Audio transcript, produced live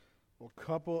Well, a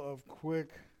couple of quick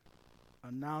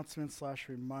announcements /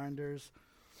 reminders.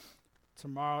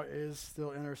 Tomorrow is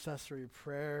still intercessory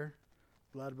prayer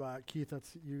led by Keith.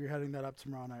 That's you're heading that up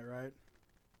tomorrow night, right?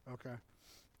 Okay.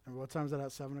 And what time is that,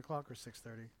 at 7 o'clock or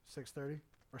 6:30? 6:30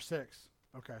 or 6?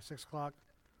 Okay, 6 o'clock.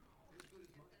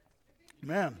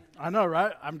 Man, I know,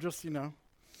 right? I'm just,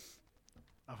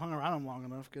 I've hung around him long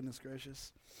enough. Goodness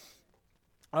gracious.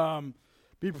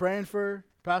 Be praying for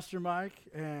Pastor Mike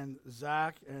and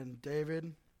Zach and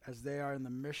David as they are in the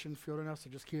mission field enough.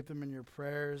 So just keep them in your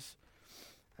prayers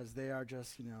as they are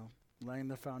just, laying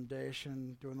the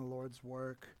foundation, doing the Lord's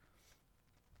work.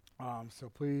 So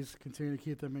please continue to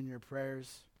keep them in your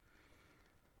prayers.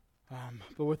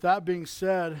 But with that being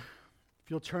said,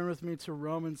 if you'll turn with me to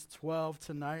Romans 12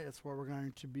 tonight, that's where we're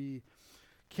going to be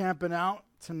camping out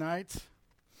tonight.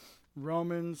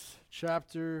 Romans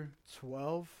chapter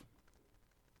 12.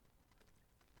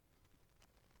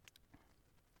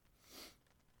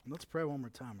 And let's pray one more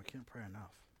time. I can't pray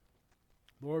enough.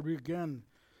 Lord, we again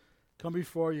come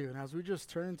before you, and as we just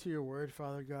turn into your word,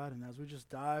 Father God, and as we just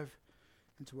dive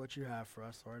into what you have for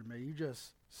us, Lord, may you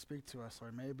just speak to us,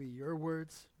 Lord. May it be your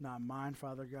words, not mine,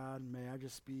 Father God. May I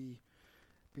just be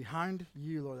behind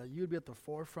you, Lord, that you would be at the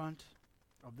forefront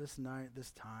of this night, this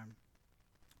time.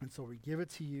 And so we give it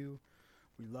to you.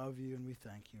 We love you, and we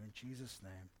thank you. In Jesus'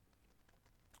 name,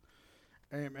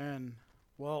 amen.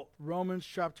 Well, Romans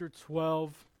chapter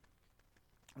 12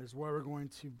 is where we're going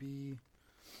to be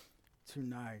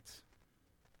tonight.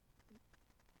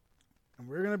 And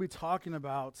we're going to be talking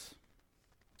about,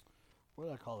 what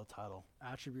did I call the title?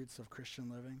 Attributes of Christian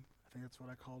Living. I think that's what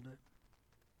I called it.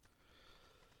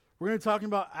 We're going to be talking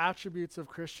about attributes of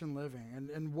Christian living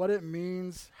and what it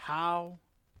means, how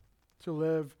to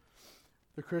live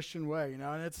the Christian way,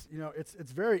 and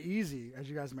it's very easy, as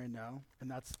you guys may know,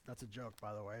 and that's a joke,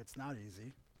 by the way. It's not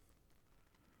easy.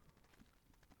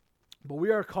 But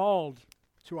we are called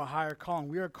to a higher calling.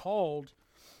 We are called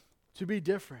to be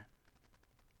different,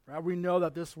 right? We know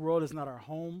that this world is not our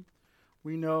home.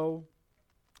 We know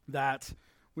that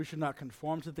we should not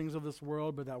conform to things of this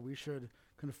world, but that we should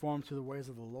conform to the ways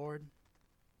of the Lord.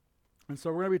 And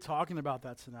so we're going to be talking about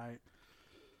that tonight.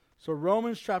 So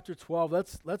Romans chapter 12,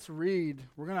 let's read.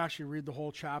 We're going to actually read the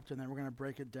whole chapter, and then we're going to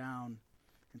break it down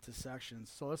into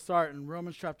sections. So let's start in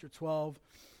Romans chapter 12,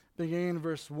 beginning in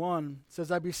verse 1. It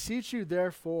says, I beseech you,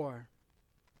 therefore,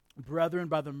 brethren,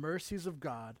 by the mercies of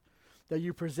God, that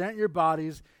you present your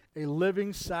bodies a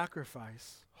living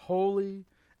sacrifice, holy,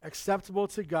 acceptable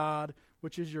to God,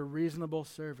 which is your reasonable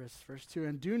service. Verse 2,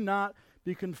 and do not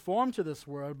be conformed to this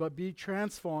world, but be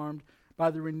transformed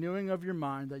by the renewing of your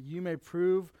mind, that you may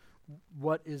prove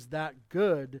what is that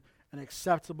good and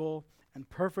acceptable and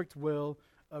perfect will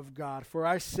of God. For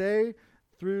I say,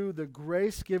 through the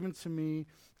grace given to me,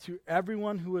 to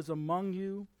everyone who is among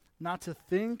you, not to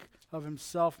think of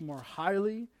himself more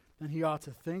highly than he ought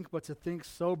to think, but to think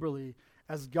soberly,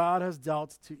 as God has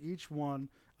dealt to each one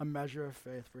a measure of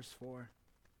faith. Verse 4.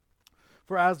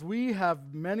 For as we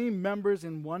have many members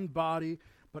in one body,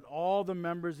 but all the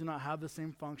members do not have the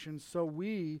same function, so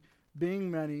we,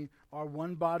 being many, are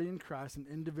one body in Christ, and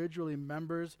individually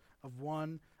members of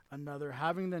one another,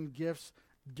 having then gifts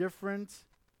differing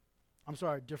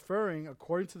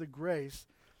according to the grace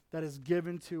that is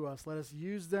given to us. Let us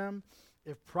use them.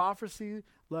 If prophecy,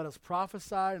 let us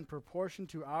prophesy in proportion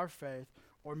to our faith,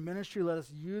 or ministry, let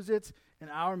us use it in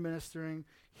our ministering.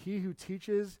 He who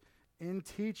teaches in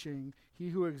teaching, he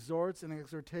who exhorts in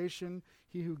exhortation,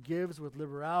 he who gives with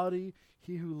liberality,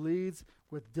 he who leads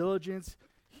with diligence,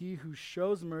 he who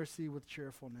shows mercy with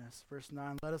cheerfulness. Verse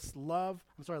 9,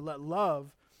 let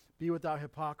love be without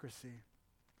hypocrisy.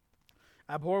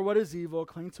 Abhor what is evil,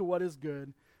 cling to what is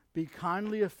good, be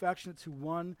kindly affectionate to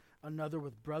one another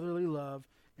with brotherly love,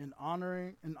 in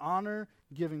honor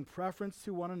giving preference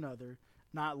to one another,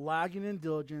 not lagging in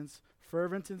diligence,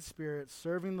 fervent in spirit,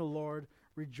 serving the Lord,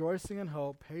 rejoicing in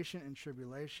hope, patient in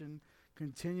tribulation,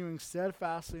 continuing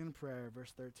steadfastly in prayer.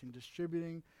 Verse 13,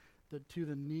 distributing to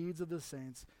the needs of the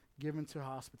saints, given to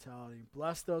hospitality.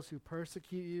 Bless those who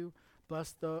persecute you.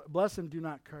 Bless and do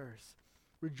not curse.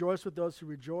 Rejoice with those who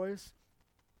rejoice,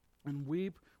 and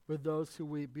weep with those who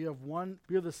weep. Be of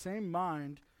the same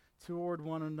mind toward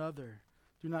one another.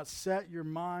 Do not set your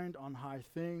mind on high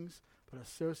things, but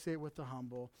associate with the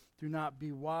humble. Do not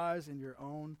be wise in your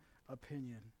own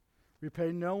opinion.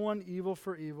 Repay no one evil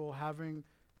for evil,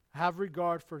 have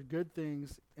regard for good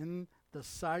things in the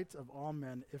sight of all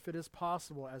men, if it is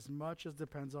possible, as much as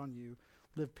depends on you.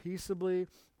 Live peaceably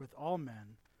with all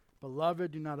men.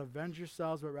 Beloved, do not avenge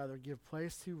yourselves, but rather give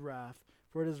place to wrath.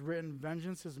 For it is written,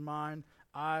 vengeance is mine,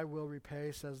 I will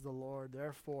repay, says the Lord.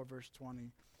 Therefore, verse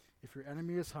 20, If your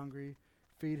enemy is hungry,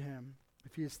 feed him.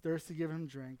 If he is thirsty, give him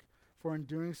drink. For in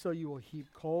doing so, you will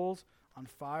heap coals of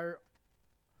fire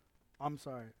on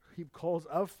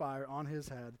his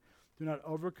head. Do not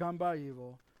overcome by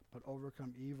evil, but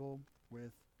overcome evil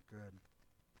with good.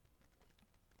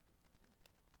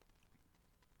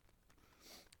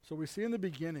 So we see in the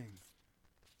beginning,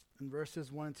 in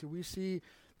verses 1 and 2, we see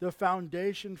the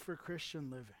foundation for Christian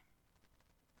living.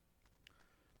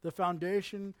 The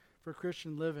foundation for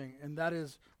Christian living, and that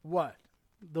is what?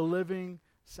 The living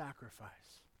sacrifice.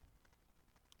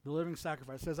 The living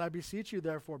sacrifice. It says, I beseech you,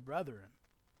 therefore, brethren,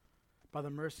 by the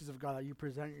mercies of God, that you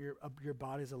present your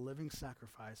bodies a living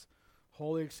sacrifice,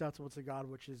 wholly acceptable to God,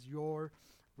 which is your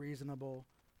reasonable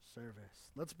service.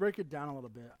 Let's break it down a little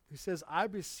bit. He says, I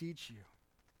beseech you.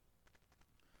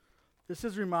 This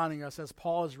is reminding us, as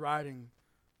Paul is writing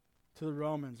to the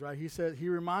Romans, right? He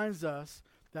reminds us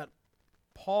that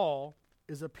Paul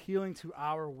is appealing to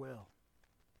our will.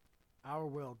 Our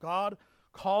will. God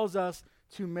calls us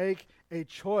to make a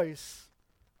choice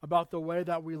about the way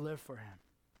that we live for him.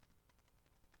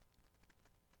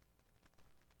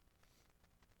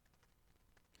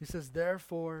 He says,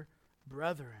 therefore,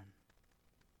 brethren.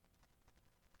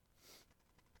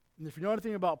 And if you know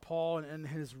anything about Paul and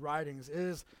his writings,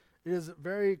 it is a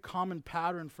very common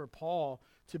pattern for Paul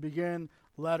to begin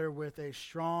letter with a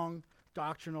strong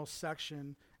doctrinal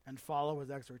section and follow with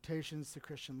exhortations to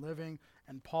Christian living.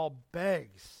 And Paul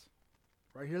begs,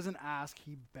 right? He doesn't ask,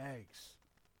 he begs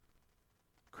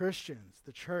Christians,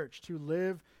 the church, to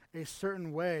live a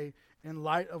certain way in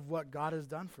light of what God has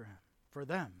done for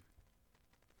them.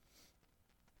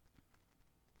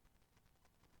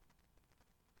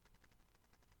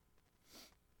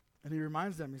 And he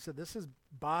reminds them, he said, this is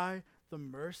by the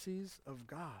mercies of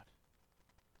God.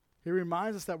 He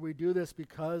reminds us that we do this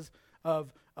because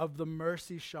of the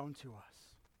mercy shown to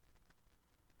us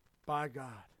by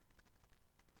God.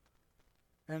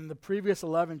 And in the previous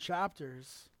 11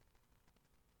 chapters,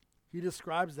 he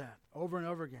describes that over and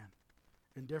over again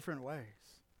in different ways.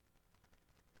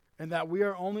 And that we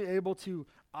are only able to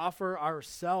offer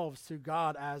ourselves to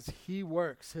God as he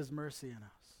works his mercy in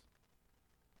us.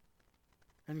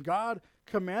 And God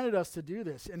commanded us to do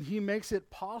this, and he makes it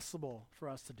possible for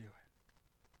us to do it.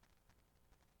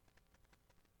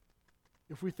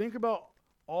 If we think about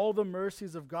all the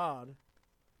mercies of God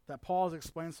that Paul has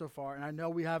explained so far, and I know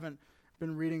we haven't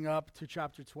been reading up to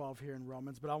chapter 12 here in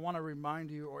Romans, but I want to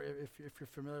remind you, or if you're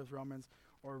familiar with Romans,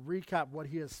 or recap what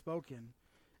he has spoken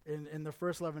in the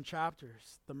first 11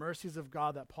 chapters, the mercies of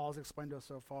God that Paul's explained to us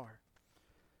so far.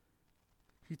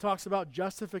 He talks about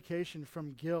justification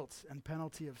from guilt and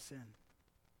penalty of sin.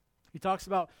 He talks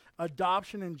about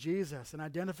adoption in Jesus and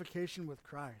identification with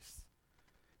Christ.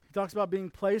 He talks about being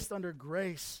placed under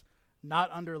grace, not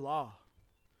under law.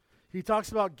 He talks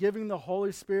about giving the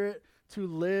Holy Spirit to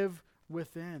live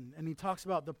within. And he talks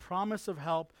about the promise of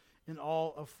help in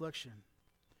all affliction.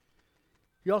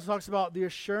 He also talks about the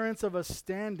assurance of a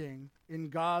standing in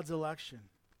God's election,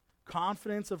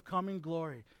 confidence of coming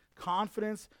glory,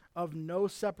 confidence of no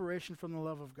separation from the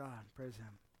love of God. Praise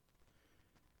him.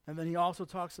 And then he also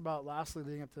talks about, lastly,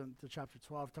 leading up to chapter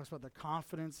 12, he talks about the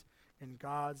confidence in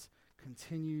God's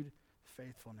continued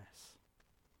faithfulness.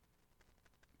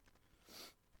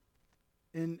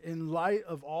 In light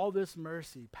of all this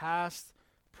mercy, past,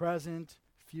 present,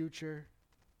 future,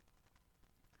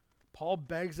 Paul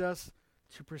begs us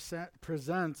to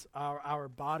present our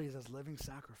bodies as living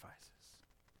sacrifices.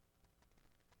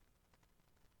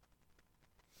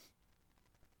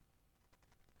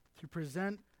 To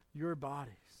present your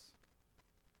bodies.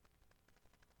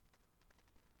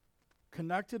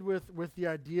 Connected with the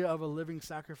idea of a living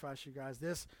sacrifice, you guys,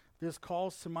 this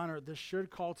calls to mind, or this should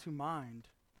call to mind,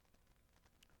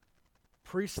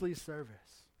 priestly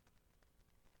service.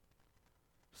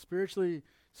 Spiritually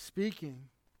speaking,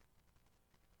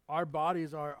 our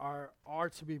bodies are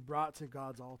to be brought to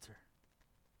God's altar.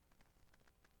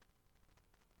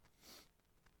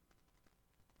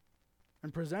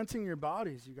 And presenting your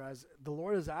bodies, you guys, the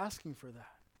Lord is asking for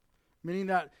that. Meaning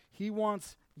that he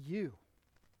wants you.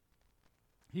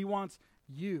 He wants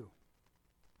you.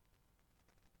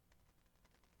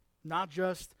 Not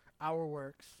just our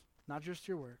works, not just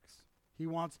your works. He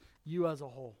wants you as a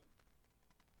whole.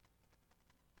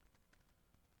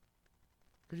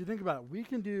 Because you think about it, we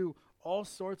can do all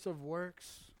sorts of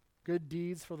works, good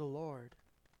deeds for the Lord,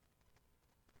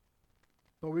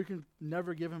 but we can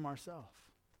never give him ourselves.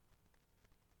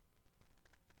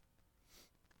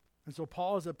 And so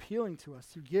Paul is appealing to us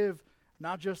to give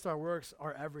not just our works,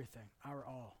 our everything, our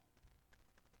all.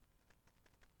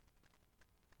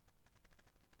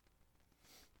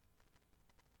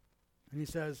 And he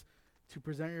says to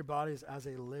present your bodies as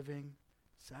a living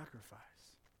sacrifice.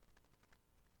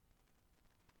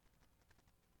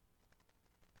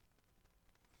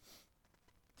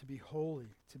 To be holy,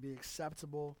 to be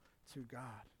acceptable to God.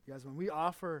 You guys, when we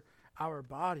offer our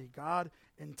body, God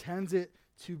intends it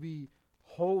to be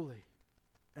holy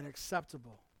and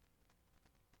acceptable.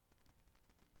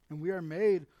 And we are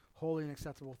made holy and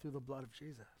acceptable through the blood of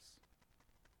Jesus.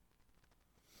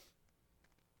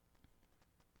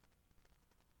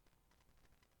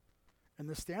 And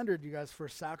the standard, you guys, for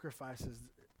sacrifices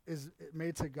is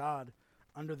made to God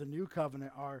under the new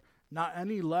covenant are not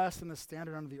any less than the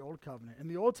standard under the old covenant. In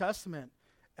the Old Testament,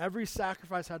 every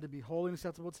sacrifice had to be holy and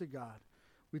acceptable to God.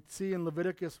 We see in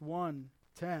Leviticus 1:10,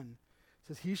 it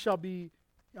says, he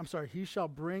shall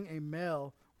bring a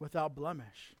male without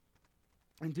blemish.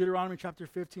 In Deuteronomy chapter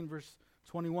 15, verse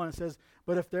 21, it says,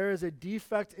 but if there is a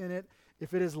defect in it,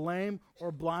 if it is lame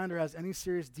or blind or has any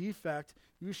serious defect,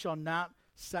 you shall not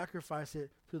sacrifice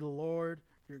it to the Lord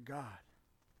your God.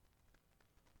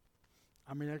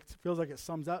 I mean, it feels like it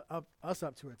sums us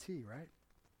up to a T, right?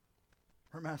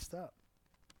 We're messed up.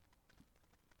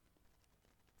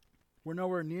 We're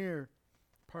nowhere near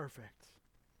perfect,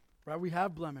 right? We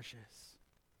have blemishes.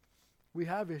 We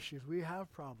have issues. We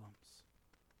have problems.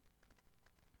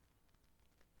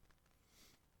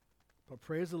 But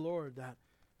praise the Lord that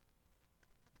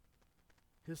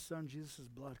his son Jesus'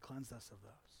 blood cleansed us of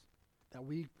those. That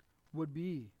we would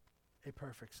be a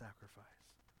perfect sacrifice,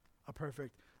 a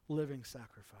perfect living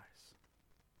sacrifice.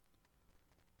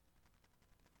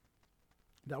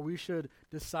 That we should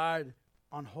decide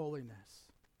on holiness,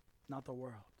 not the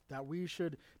world. That we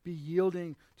should be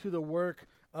yielding to the work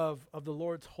of the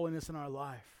Lord's holiness in our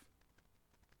life.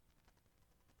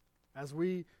 As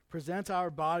we present our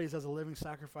bodies as a living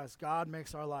sacrifice, God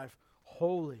makes our life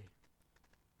holy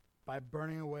by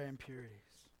burning away impurities.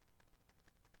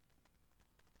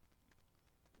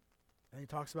 And he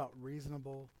talks about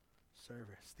reasonable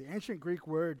service. The ancient Greek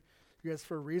word, you guys,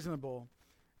 for reasonable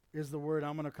is the word,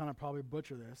 I'm going to kind of probably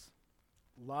butcher this,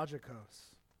 logikos.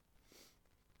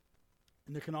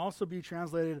 And it can also be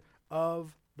translated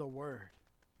of the word.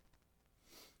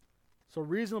 So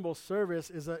reasonable service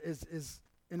is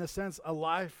in a sense a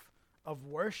life of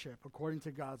worship according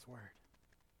to God's word.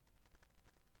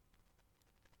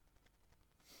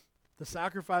 The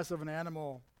sacrifice of an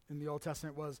animal in the Old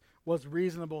Testament was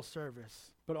reasonable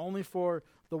service, but only for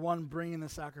the one bringing the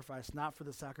sacrifice, not for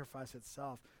the sacrifice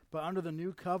itself. But under the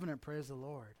new covenant, praise the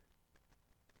Lord,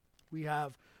 we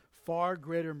have far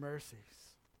greater mercies.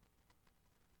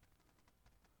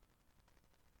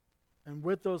 And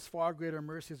with those far greater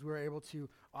mercies, we're able to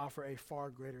offer a far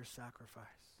greater sacrifice.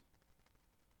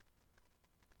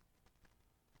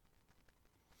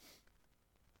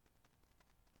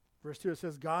 Verse 2, it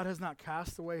says, God has not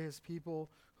cast away his people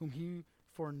whom he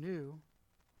foreknew.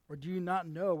 Or do you not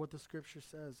know what the scripture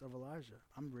says of Elijah?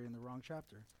 I'm reading the wrong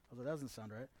chapter. Although that doesn't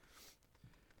sound right.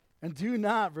 And do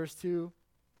not, verse 2,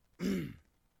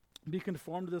 be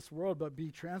conformed to this world, but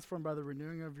be transformed by the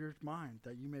renewing of your mind,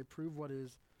 that you may prove what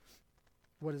is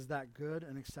that good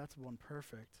and acceptable and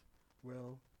perfect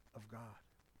will of God.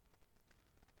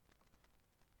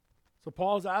 So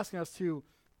Paul is asking us to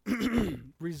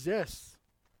resist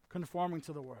conforming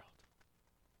to the world.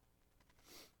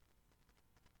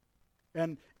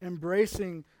 And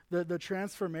embracing the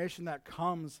transformation that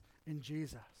comes in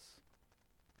Jesus.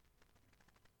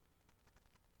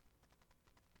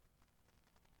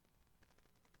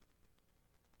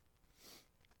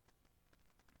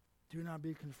 Do not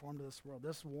be conformed to this world.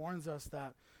 This warns us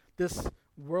that this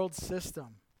world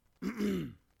system,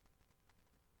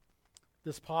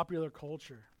 this popular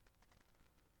culture,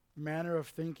 manner of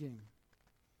thinking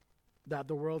that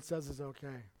the world says is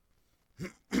okay,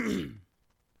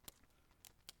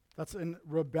 that's in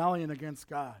rebellion against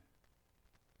God.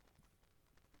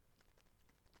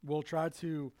 Will try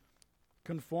to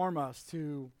conform us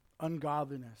to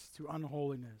ungodliness, to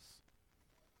unholiness.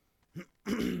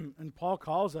 And Paul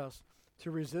calls us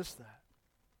to resist that.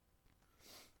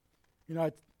 You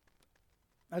know,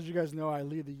 as you guys know, I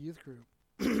lead the youth group.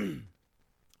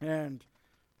 And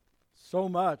so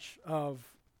much of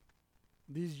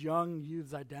these young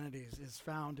youth's identities is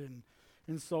found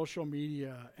in social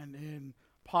media and in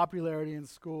popularity in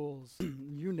schools,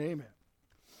 you name it.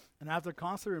 And I have to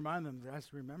constantly remind them, guys,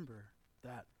 remember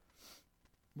that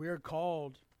we are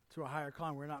called to a higher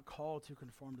calling. We're not called to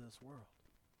conform to this world.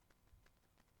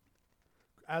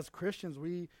 As Christians,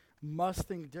 we must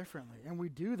think differently. And we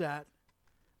do that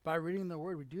by reading the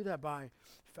Word. We do that by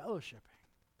fellowshipping.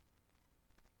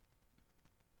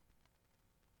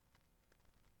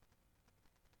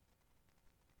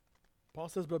 Paul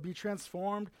says, but be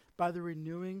transformed by the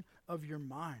renewing of your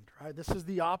mind, right? This is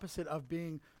the opposite of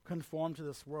being conformed to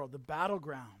this world. The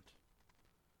battleground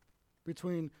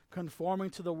between conforming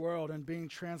to the world and being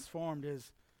transformed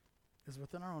is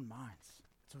within our own minds.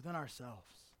 It's within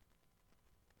ourselves.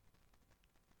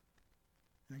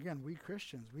 And again, we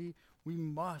Christians, we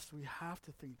have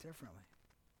to think differently.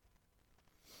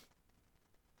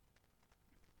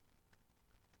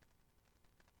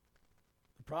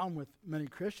 The problem with many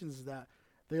Christians is that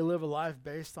they live a life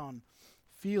based on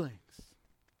feelings,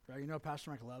 right? You know,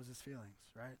 Pastor Mike loves his feelings,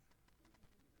 right?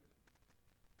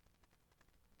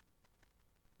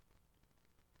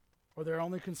 Or they're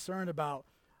only concerned about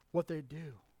what they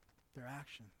do, their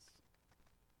actions.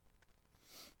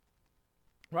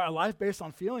 Right, a life based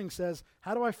on feelings says,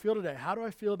 how do I feel today? How do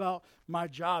I feel about my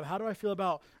job? How do I feel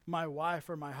about my wife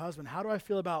or my husband? How do I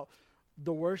feel about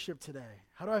the worship today?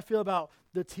 How do I feel about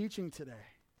the teaching today?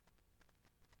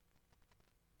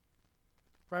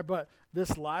 Right, but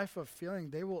this life of feeling,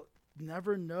 they will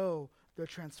never know the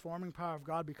transforming power of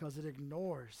God because it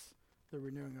ignores the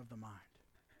renewing of the mind.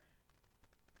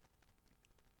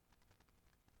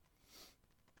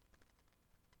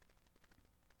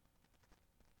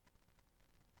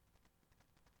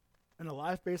 And a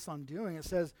life based on doing, it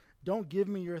says, don't give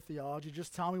me your theology,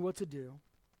 just tell me what to do.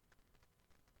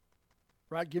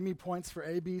 Right? Give me points for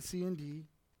A, B, C, and D.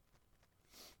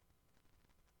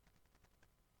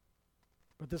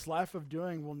 But this life of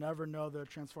doing will never know the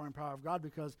transforming power of God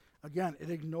because, again,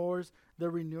 it ignores the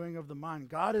renewing of the mind.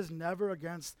 God is never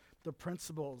against the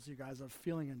principles, you guys, of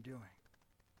feeling and doing.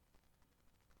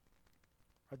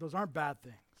 Right? Those aren't bad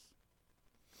things.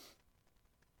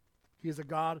 He is a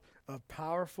God of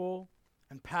powerful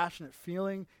and passionate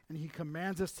feeling, and he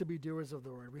commands us to be doers of the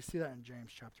word. We see that in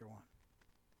James chapter 1.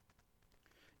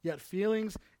 Yet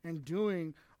feelings and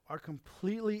doing are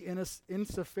completely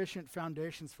insufficient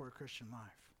foundations for a Christian life.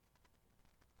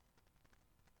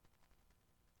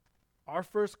 Our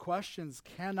first questions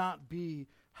cannot be,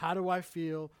 how do I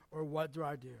feel or what do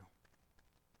I do?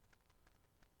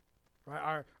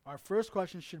 Right? Our first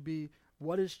question should be,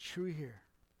 what is true here?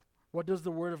 What does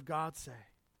the Word of God say?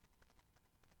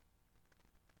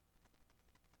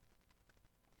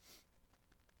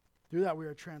 Through that we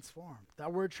are transformed.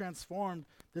 That word transformed,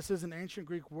 this is an ancient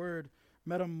Greek word,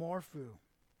 metamorpho,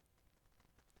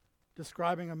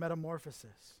 describing a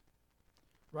metamorphosis.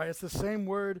 Right? It's the same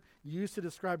word used to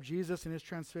describe Jesus in his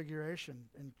transfiguration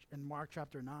in Mark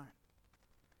chapter 9.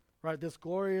 Right? This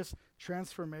glorious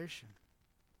transformation.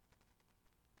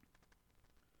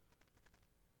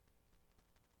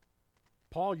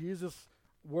 Paul used this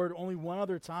word only one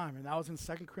other time, and that was in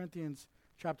 2 Corinthians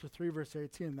chapter 3, verse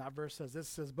 18. That verse says this,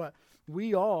 says, but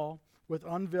we all, with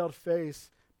unveiled face,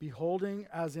 beholding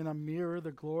as in a mirror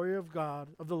the glory of God,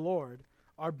 of the Lord,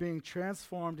 are being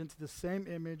transformed into the same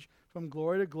image from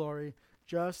glory to glory,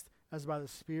 just as by the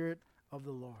Spirit of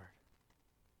the Lord.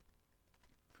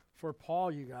 For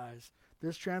Paul, you guys,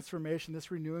 this transformation,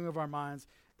 this renewing of our minds,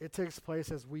 it takes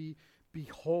place as we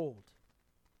behold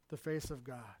the face of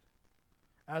God,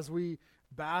 as we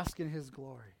bask in his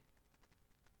glory.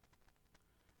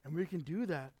 And we can do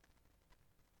that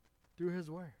through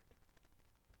his word,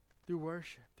 through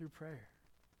worship, through prayer.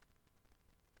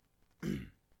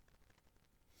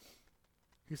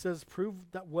 He says, prove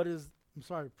what is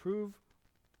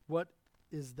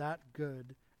that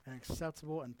good and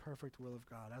acceptable and perfect will of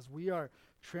God. As we are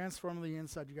transformed on the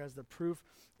inside, you guys, the proof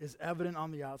is evident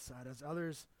on the outside, as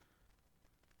others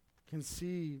can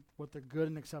see what the good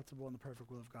and acceptable and the perfect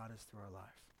will of God is through our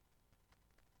life.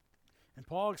 And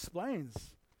Paul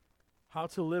explains how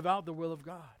to live out the will of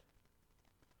God.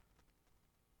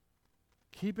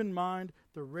 Keep in mind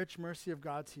the rich mercy of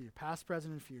God to you, past,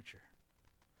 present, and future.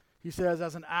 He says,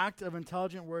 as an act of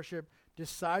intelligent worship,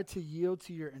 decide to yield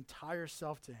to your entire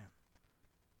self to him,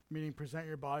 meaning present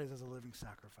your bodies as a living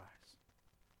sacrifice.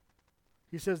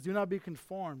 He says, do not be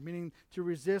conformed, meaning to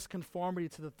resist conformity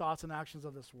to the thoughts and actions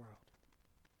of this world.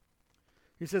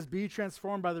 He says, be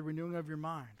transformed by the renewing of your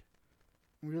mind.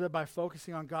 And we do that by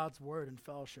focusing on God's word and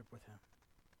fellowship with him.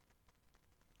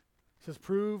 He says,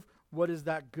 prove what is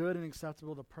that good and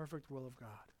acceptable, the perfect will of God.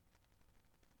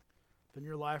 Then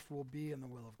your life will be in the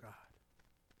will of God.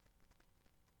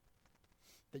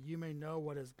 That you may know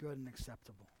what is good and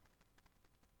acceptable.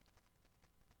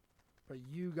 But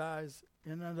you guys,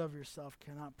 in and of yourself,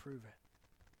 cannot prove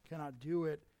it. Cannot do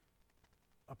it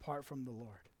apart from the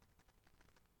Lord.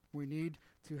 We need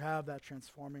to have that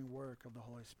transforming work of the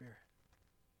Holy Spirit.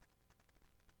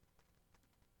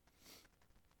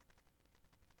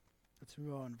 Let's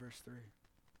move on, verse 3. It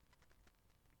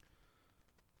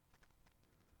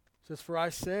says, for I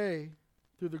say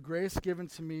through the grace given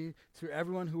to me, to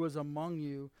everyone who is among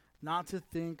you, not to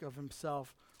think of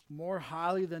himself more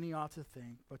highly than he ought to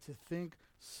think, but to think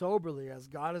soberly as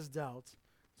God has dealt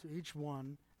to each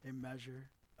one a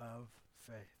measure of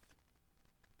faith.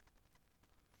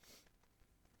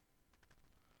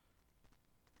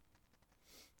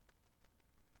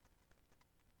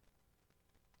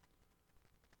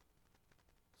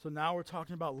 So now we're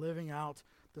talking about living out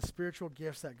the spiritual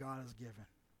gifts that God has given.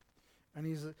 And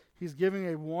he's giving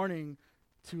a warning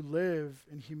to live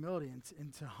in humility and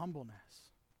into humbleness.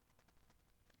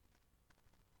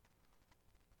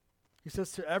 He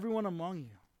says to everyone among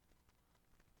you.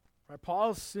 Right?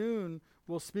 Paul soon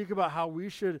will speak about how we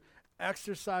should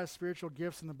exercise spiritual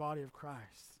gifts in the body of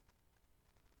Christ.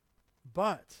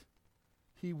 But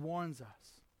he warns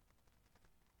us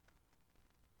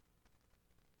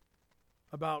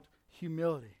about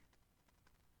humility.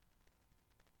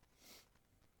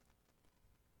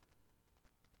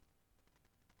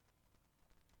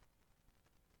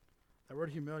 That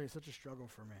word humility is such a struggle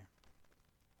for me.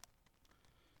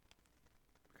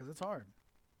 Because it's hard.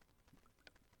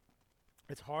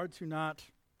 It's hard to not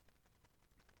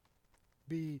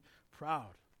be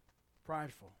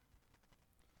prideful.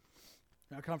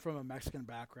 I come from a Mexican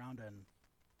background, and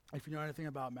if you know anything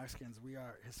about Mexicans, we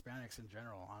are Hispanics in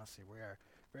general, honestly. We are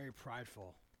very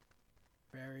prideful,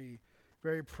 very,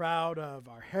 very proud of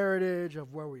our heritage,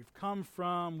 of where we've come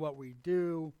from, what we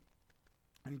do.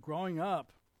 And growing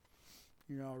up,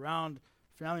 around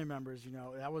family members,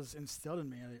 that was instilled in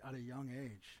me at a young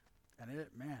age. And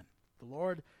the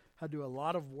Lord had to do a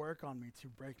lot of work on me to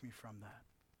break me from that.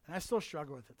 And I still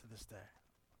struggle with it to this day.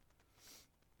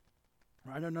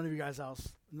 I know none of you guys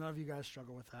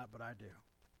struggle with that, but I do.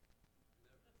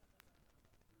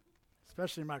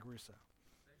 Especially Mike Russo.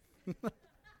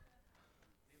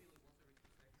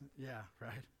 Yeah,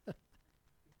 right.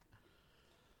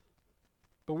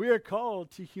 But we are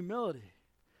called to humility.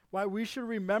 Why we should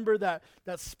remember that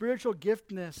spiritual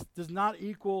giftedness does not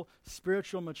equal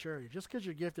spiritual maturity. Just because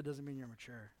you're gifted doesn't mean you're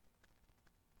mature.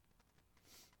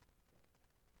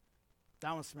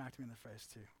 That one smacked me in the face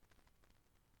too.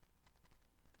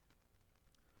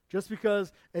 Just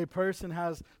because a person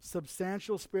has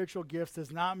substantial spiritual gifts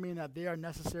does not mean that they are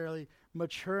necessarily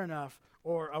mature enough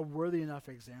or a worthy enough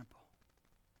example.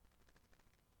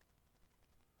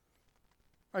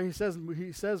 Right,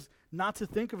 he says not to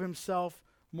think of himself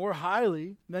more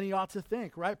highly than he ought to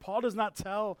think, right? Paul does not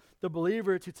tell the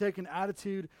believer to take an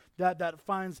attitude that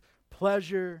finds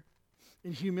pleasure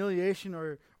in humiliation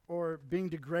or being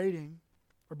degraded,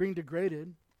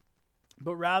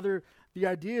 but rather the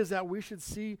idea is that we should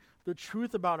see the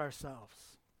truth about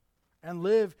ourselves and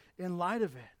live in light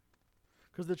of it.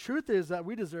 Because the truth is that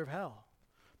we deserve hell.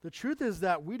 The truth is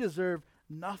that we deserve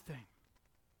nothing.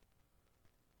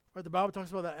 Right? The Bible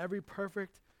talks about that every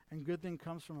perfect and good thing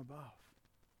comes from above.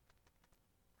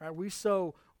 Right? We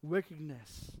sow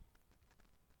wickedness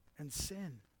and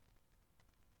sin.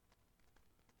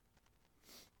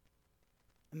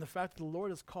 And the fact that the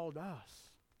Lord has called us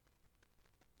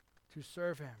to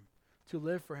serve him, to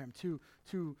live for him,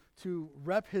 to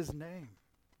rep his name.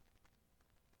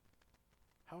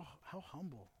 How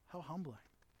humble, how humbling.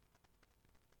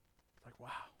 It's like, wow.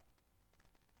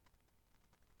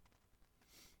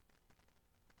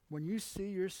 When you see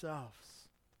yourselves,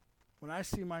 when I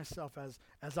see myself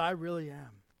as I really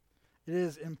am, it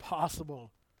is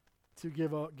impossible to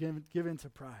give in to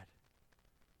pride.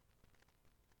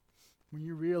 When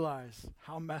you realize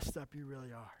how messed up you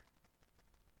really are.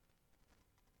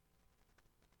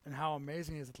 And how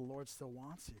amazing it is that the Lord still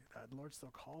wants you, that the Lord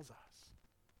still calls us.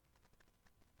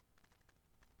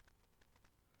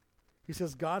 He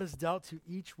says, God has dealt to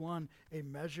each one a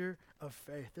measure of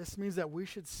faith. This means that we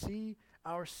should see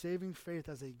our saving faith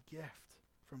as a gift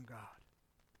from God.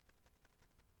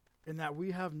 And that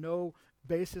we have no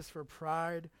basis for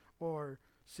pride or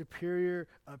superior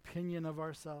opinion of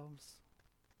ourselves.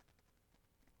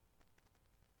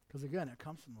 Because again, it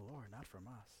comes from the Lord, not from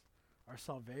us. Our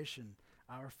salvation,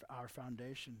 our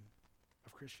foundation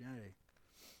of Christianity.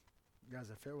 Guys,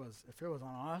 if it was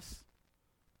on us,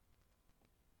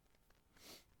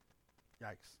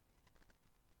 yikes.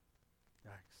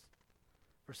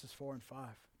 Verses 4 and 5.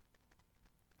 It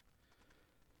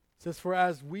says, for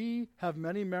as we have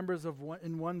many members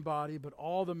in one body, but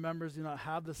all the members do not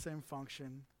have the same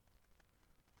function,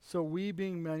 so we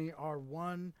being many are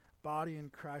one body in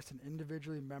Christ and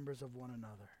individually members of one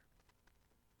another.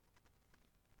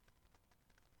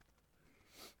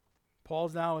 Paul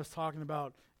now is talking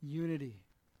about unity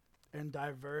and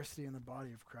diversity in the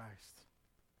body of Christ.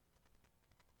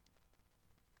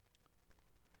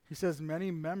 He says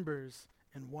many members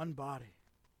in one body.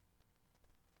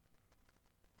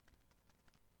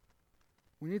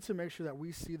 We need to make sure that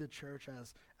we see the church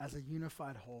as a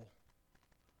unified whole,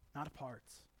 not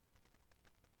parts.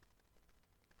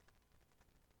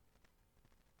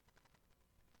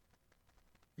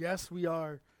 Yes, we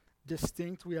are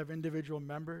distinct. We have individual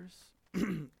members.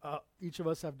 Each of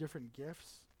us have different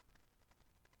gifts,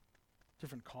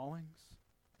 different callings.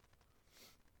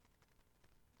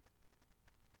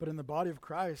 But in the body of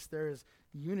Christ, there is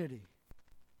unity.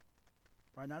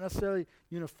 Right? Not necessarily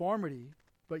uniformity,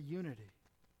 but unity.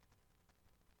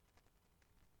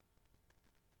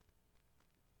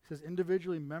 It says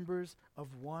individually members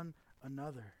of one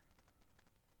another.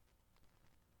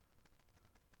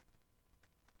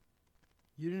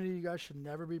 Unity, you guys, should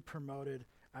never be promoted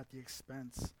at the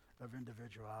expense of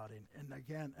individuality. And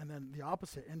then the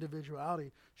opposite,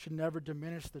 individuality should never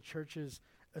diminish the church's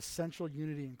essential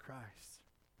unity in Christ.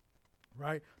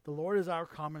 Right? The Lord is our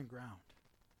common ground.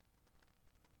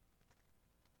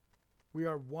 We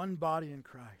are one body in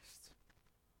Christ.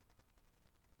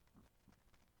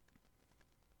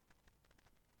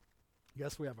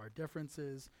 Yes, we have our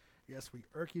differences. Yes, we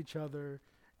irk each other.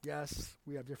 Yes,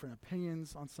 we have different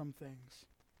opinions on some things.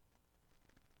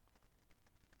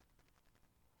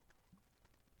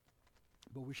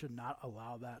 But we should not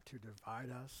allow that to divide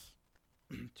us,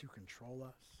 to control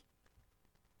us,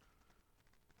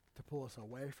 to pull us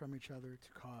away from each other,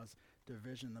 to cause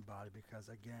division in the body, because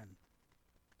again,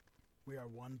 we are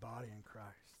one body in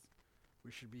Christ.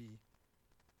 We should be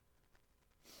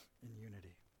in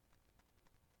unity.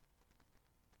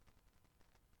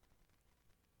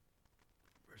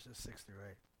 Verses 6 through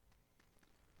 8. It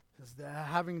says that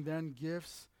having then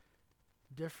gifts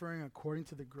differing according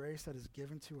to the grace that is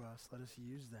given to us, let us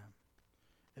use them.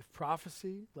 If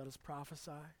prophecy, let us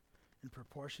prophesy in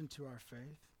proportion to our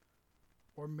faith.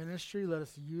 Or ministry, let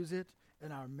us use it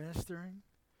in our ministering.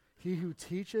 He who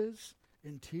teaches,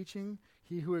 in teaching.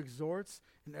 He who exhorts,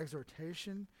 in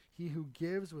exhortation. He who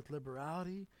gives, with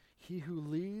liberality. He who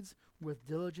leads, with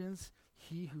diligence.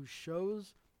 He who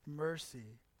shows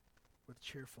mercy, with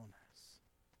cheerfulness.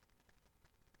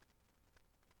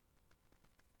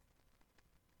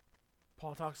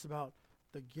 Paul talks about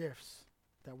the gifts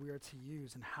that we are to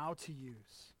use and how to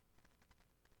use.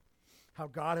 How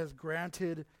God has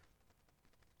granted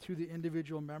to the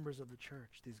individual members of the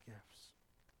church these gifts.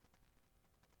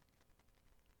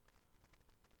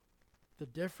 The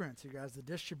difference, you guys, the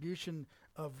distribution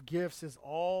of gifts is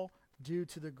all due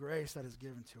to the grace that is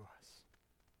given to us.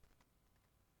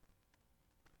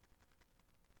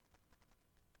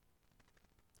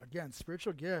 Again,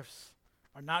 spiritual gifts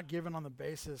are not given on the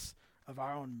basis of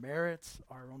our own merits,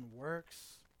 our own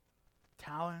works,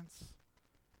 talents,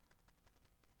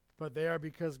 but they are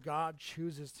because God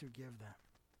chooses to give them.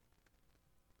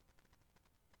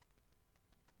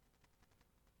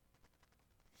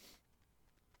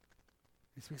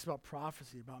 He speaks about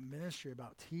prophecy, about ministry,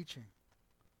 about teaching.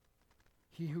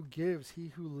 He who gives, he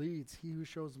who leads, he who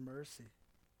shows mercy.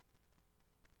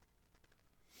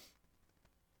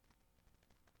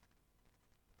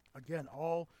 Again,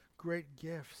 all great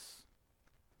gifts.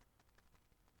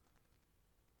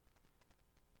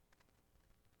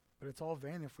 But it's all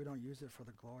vain if we don't use it for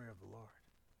the glory of the Lord.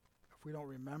 If we don't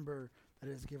remember that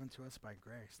it is given to us by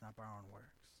grace, not by our own works.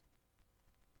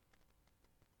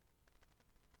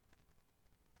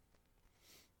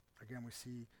 Again, we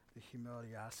see the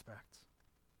humility aspect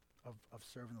of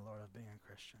serving the Lord, of being a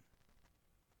Christian.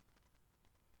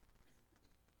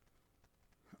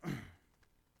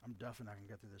 I'm definitely not going to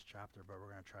get through this chapter, but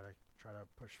we're going to try to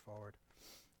push forward.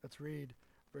 Let's read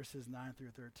verses 9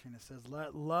 through 13. It says,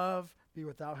 "Let love be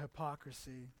without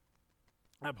hypocrisy.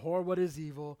 Abhor what is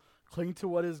evil. Cling to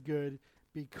what is good.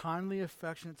 Be kindly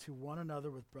affectionate to one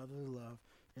another with brotherly love.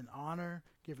 In honor,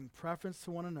 giving preference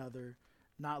to one another,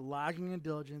 not lagging in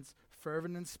diligence,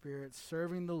 fervent in spirit,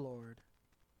 serving the Lord,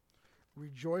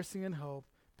 rejoicing in hope,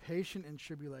 patient in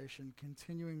tribulation,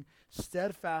 continuing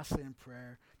steadfastly in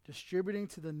prayer, distributing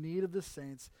to the need of the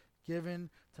saints, given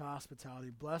to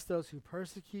hospitality. Bless those who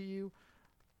persecute you.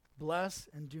 Bless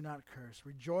and do not curse.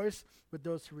 Rejoice with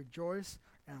those who rejoice,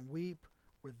 and weep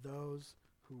with those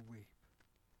who weep."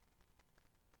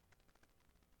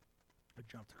 I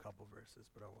jumped a couple verses,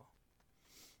 but oh well.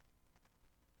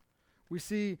 We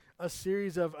see a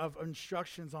series of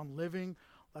instructions on living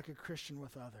like a Christian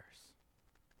with others.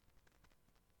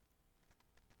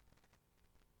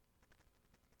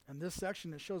 In this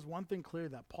section, it shows one thing clear,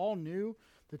 that Paul knew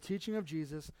the teaching of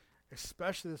Jesus,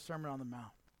 especially the Sermon on the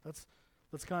Mount.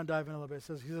 Let's kind of dive in a little bit. It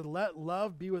says, he said, "Let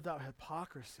love be without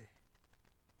hypocrisy."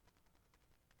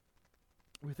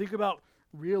 We think about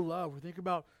real love. We think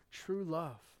about true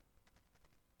love.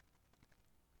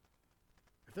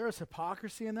 If there is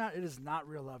hypocrisy in that, it is not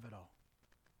real love at all.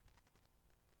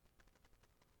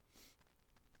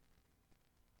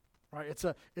 Right?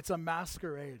 It's a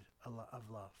masquerade of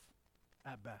love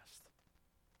at best.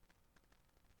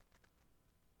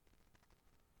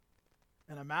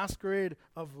 And a masquerade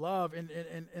of love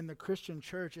in the Christian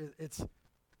church, it's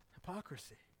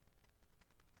hypocrisy.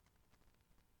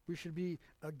 We should be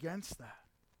against that.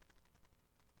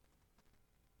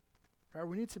 Right?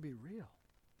 We need to be real.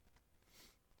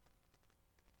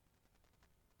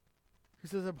 He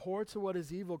says, abhor to what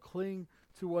is evil, cling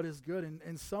to what is good. And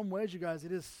in some ways, you guys,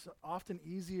 it is often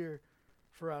easier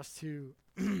for us to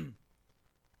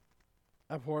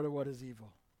abhor to what is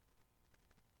evil.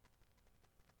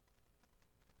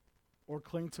 Or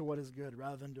cling to what is good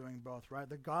rather than doing both, right?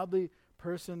 The godly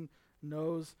person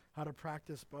knows how to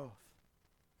practice both.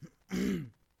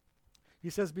 He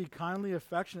says, be kindly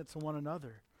affectionate to one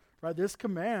another, right? This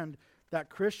command that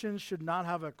Christians should not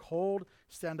have a cold,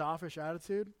 standoffish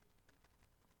attitude.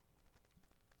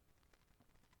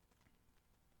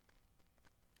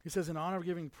 He says, in honor of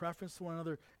giving preference to one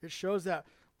another, it shows that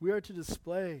we are to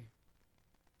display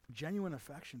genuine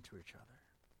affection to each other.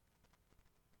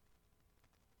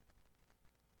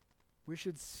 We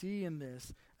should see in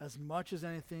this, as much as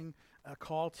anything, a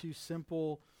call to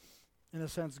simple, in a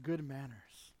sense, good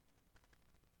manners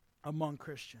among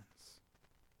Christians.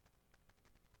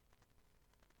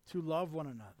 To love one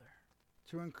another,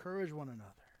 to encourage one another.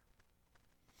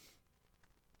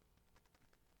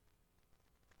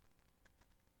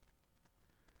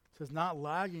 It says, not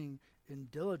lagging in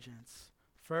diligence,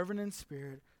 fervent in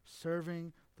spirit,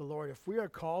 serving the Lord. If we are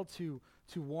called to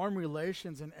warm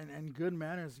relations and good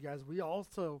manners, guys, we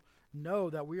also know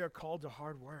that we are called to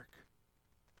hard work.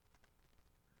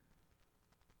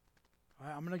 All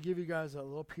right, I'm going to give you guys a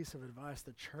little piece of advice.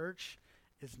 The church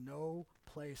is no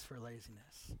place for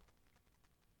laziness.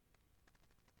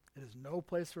 It is no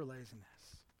place for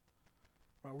laziness.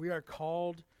 Right, we are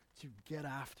called to get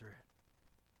after it.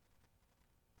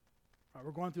 Right,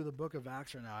 we're going through the book of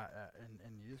Acts right now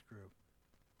in youth group.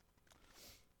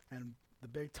 And the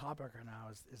big topic right now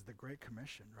is the Great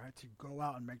Commission, right? To go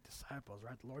out and make disciples,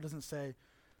 right? The Lord doesn't say,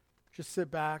 just sit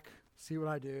back, see what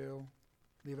I do,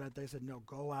 leave it at that. He said, no,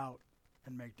 go out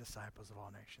and make disciples of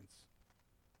all nations.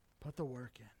 Put the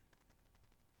work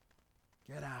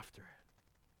in. Get after it.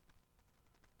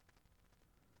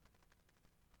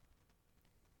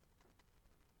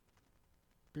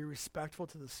 Be respectful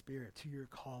to the Spirit, to your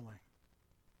calling.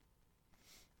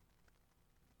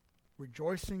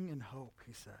 Rejoicing in hope,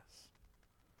 he says.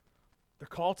 The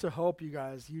call to hope, you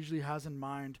guys, usually has in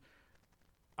mind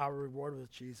our reward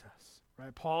with Jesus,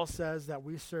 right? Paul says that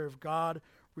we serve God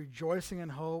rejoicing in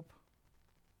hope,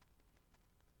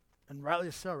 and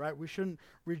rightly so, right? We shouldn't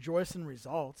rejoice in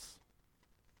results.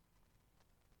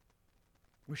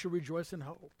 We should rejoice in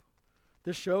hope.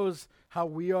 This shows how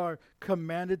we are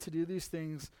commanded to do these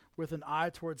things with an eye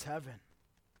towards heaven.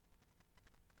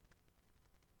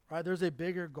 Right? There's a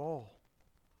bigger goal,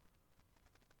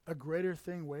 a greater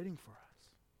thing waiting for us.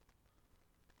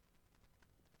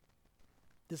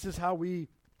 This is how we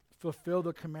fulfill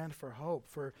the command for hope,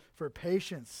 for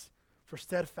patience, for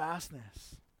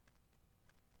steadfastness.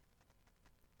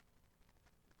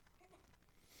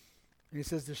 And he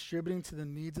says, distributing to the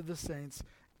needs of the saints,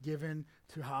 given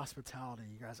to hospitality.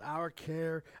 You guys, our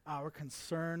care, our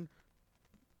concern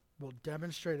will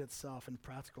demonstrate itself in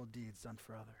practical deeds done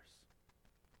for others.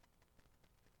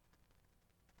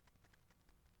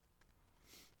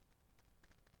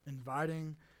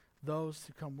 Inviting those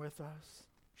to come with us,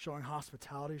 showing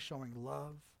hospitality, showing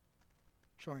love,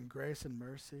 showing grace and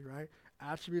mercy, right?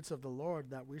 Attributes of the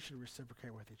Lord that we should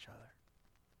reciprocate with each other.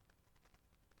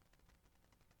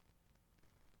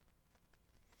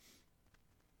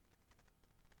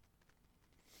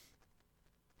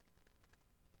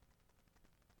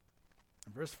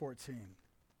 In verse 14,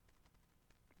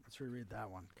 let's reread that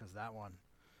one, because that one,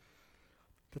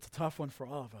 that's a tough one for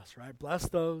all of us, right? Bless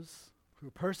those who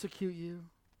persecute you,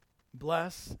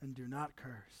 bless and do not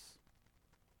curse.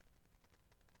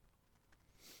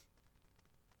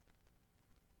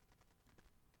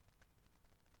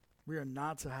 We are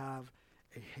not to have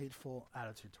a hateful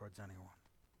attitude towards anyone,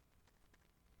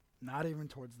 not even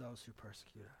towards those who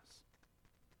persecute us.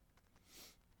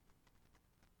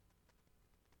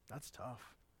 That's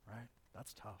tough, right?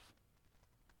 That's tough.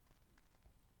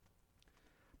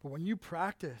 But when you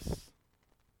practice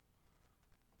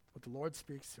what the Lord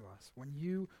speaks to us, when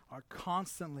you are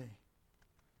constantly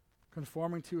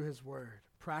conforming to his word,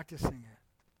 practicing it,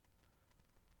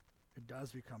 it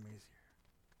does become easier.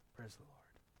 Praise the Lord.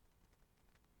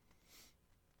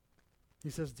 He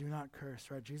says, do not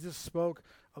curse, right? Jesus spoke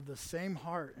of the same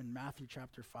heart in Matthew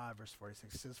chapter 5, verse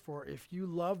 46. He says, for if you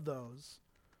love those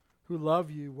who love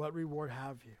you, what reward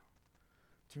have you?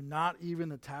 Do not even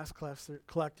the tax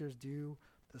collectors do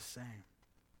the same?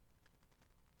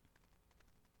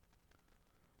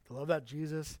 The love that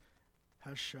Jesus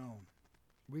has shown,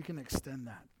 we can extend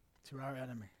that to our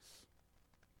enemies,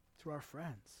 to our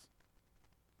friends.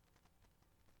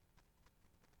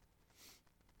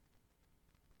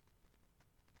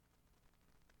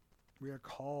 We are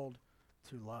called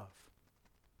to love.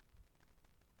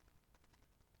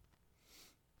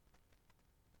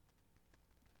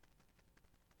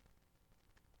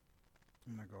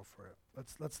 I'm going to go for it.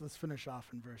 Let's finish off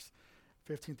in verse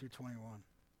 15 through 21.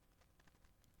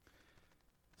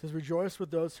 It says, rejoice with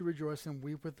those who rejoice and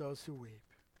weep with those who weep.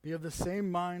 Be of the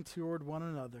same mind toward one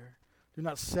another. Do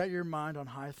not set your mind on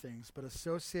high things, but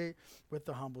associate with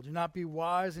the humble. Do not be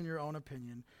wise in your own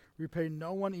opinion. Repay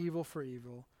no one evil for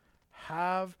evil.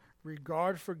 Have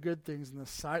regard for good things in the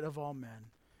sight of all men.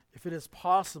 If it is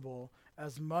possible,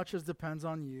 as much as depends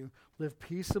on you, live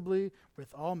peaceably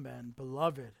with all men.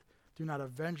 Beloved, do not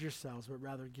avenge yourselves, but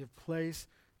rather give place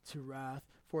to wrath.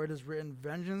 For it is written,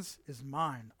 vengeance is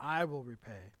mine, I will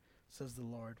repay, says the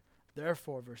Lord.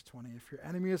 Therefore, verse 20, if your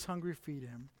enemy is hungry, feed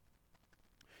him.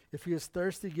 If he is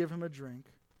thirsty, give him a drink.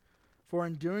 For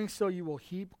in doing so you will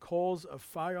heap coals of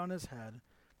fire on his head.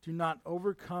 Do not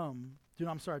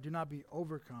be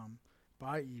overcome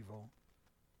by evil,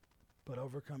 but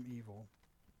overcome evil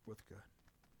with good.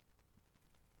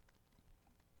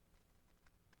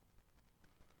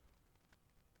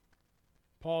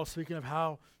 Paul is speaking of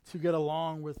how to get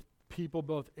along with people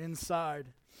both inside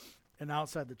and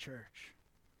outside the church.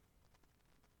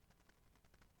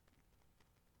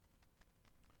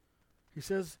 He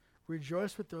says,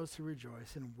 rejoice with those who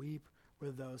rejoice and weep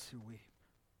with those who weep.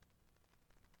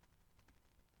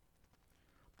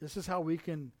 This is how we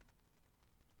can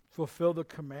fulfill the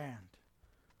command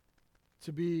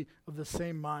to be of the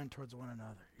same mind towards one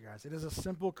another, you guys. It is a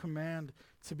simple command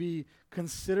to be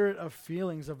considerate of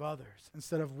feelings of others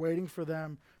instead of waiting for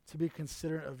them to be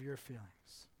considerate of your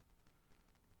feelings.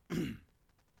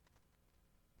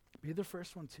 Be the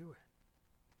first one to it.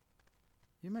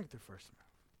 You make the first move.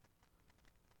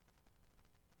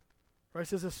 Right? It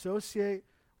says associate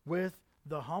with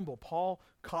the humble. Paul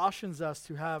cautions us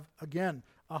to have, again,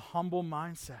 a humble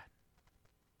mindset.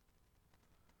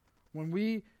 When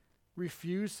we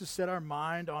refuse to set our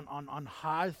mind on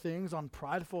high things, on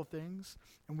prideful things,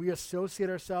 and we associate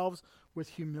ourselves with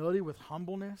humility, with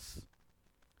humbleness,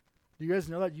 do you guys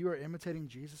know that you are imitating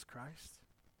Jesus Christ?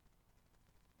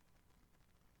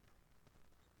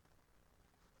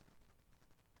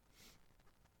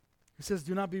 He says,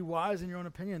 do not be wise in your own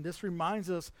opinion. This reminds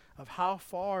us of how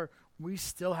far we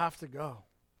still have to go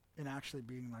in actually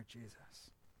being like Jesus.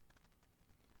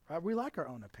 Right? We like our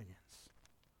own opinions.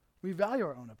 We value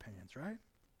our own opinions, right?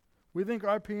 We think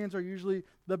our opinions are usually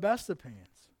the best opinions.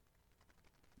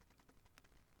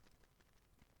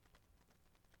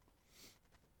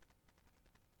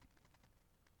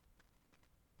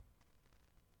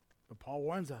 But Paul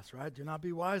warns us, right? Do not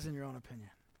be wise in your own opinion.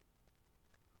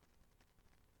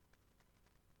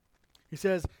 He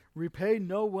says, repay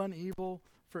no one evil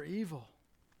for evil.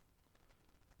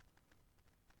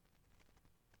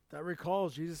 That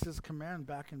recalls Jesus' command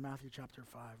back in Matthew chapter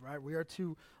 5, right? We are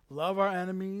to love our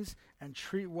enemies and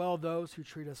treat well those who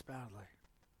treat us badly.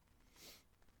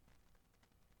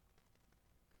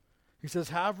 He says,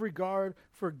 have regard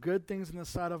for good things in the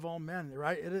sight of all men,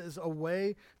 right? It is a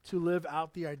way to live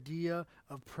out the idea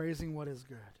of praising what is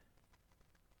good.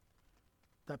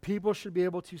 That people should be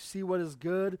able to see what is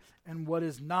good and what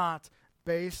is not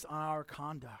based on our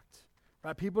conduct.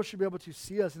 Right? People should be able to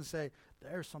see us and say,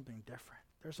 there's something different.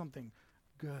 There's something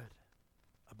good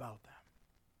about them.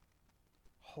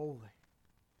 Holy.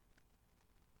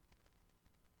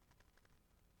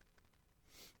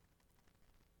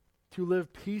 To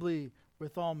live peacefully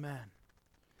with all men.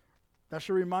 That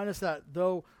should remind us that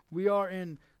though we are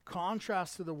in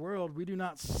contrast to the world, we do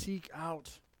not seek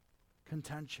out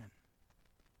contention.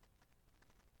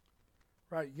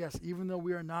 Right, yes, even though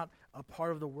we are not a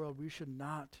part of the world, we should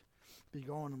not be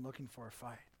going and looking for a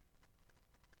fight.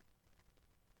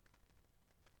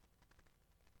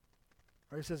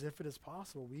 Right, he says, if it is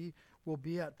possible, we will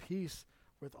be at peace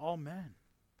with all men.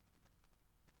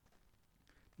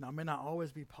 Now, it may not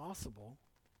always be possible,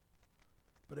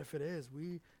 but if it is,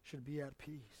 we should be at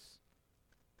peace.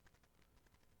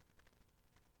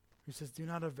 He says, do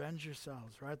not avenge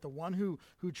yourselves, right? The one who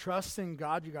trusts in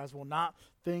God, you guys, will not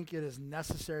think it is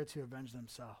necessary to avenge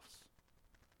themselves.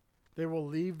 They will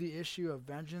leave the issue of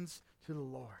vengeance to the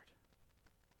Lord.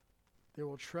 They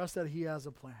will trust that he has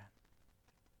a plan.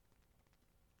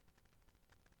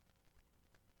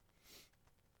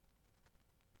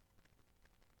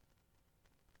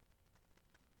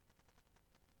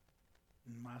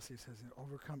 And lastly, it says,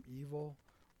 overcome evil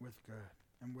with good.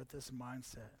 And with this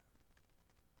mindset,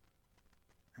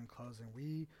 in closing,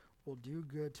 we will do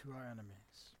good to our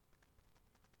enemies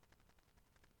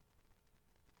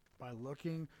by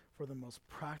looking for the most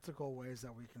practical ways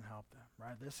that we can help them,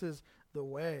 right? This is the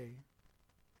way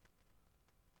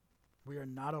we are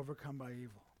not overcome by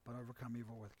evil, but overcome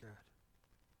evil with good.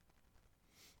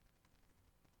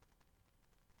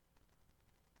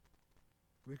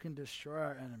 We can destroy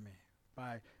our enemy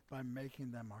by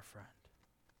making them our friend.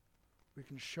 We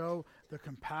can show the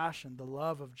compassion, the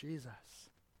love of Jesus,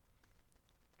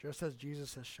 just as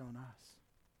Jesus has shown us.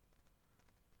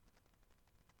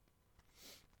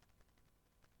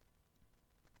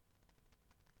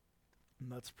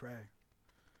 And let's pray.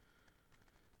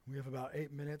 We have about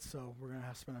 8 minutes, so we're going to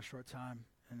have to spend a short time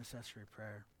in intercessory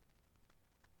prayer.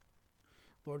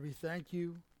 Lord, we thank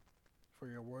you for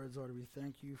your words. Lord, we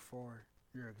thank you for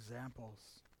your examples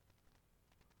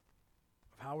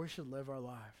of how we should live our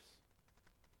lives.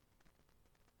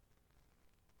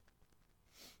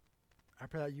 I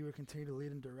pray that you would continue to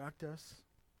lead and direct us.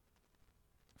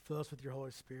 Fill us with your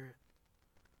Holy Spirit.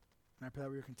 And I pray that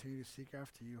we would continue to seek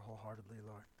after you wholeheartedly,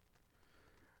 Lord.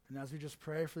 And as we just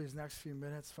pray for these next few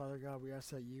minutes, Father God, we ask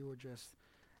that you would just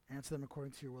answer them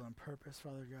according to your will and purpose,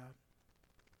 Father God.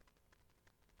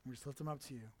 And we just lift them up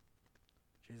to you.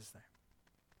 In Jesus' name.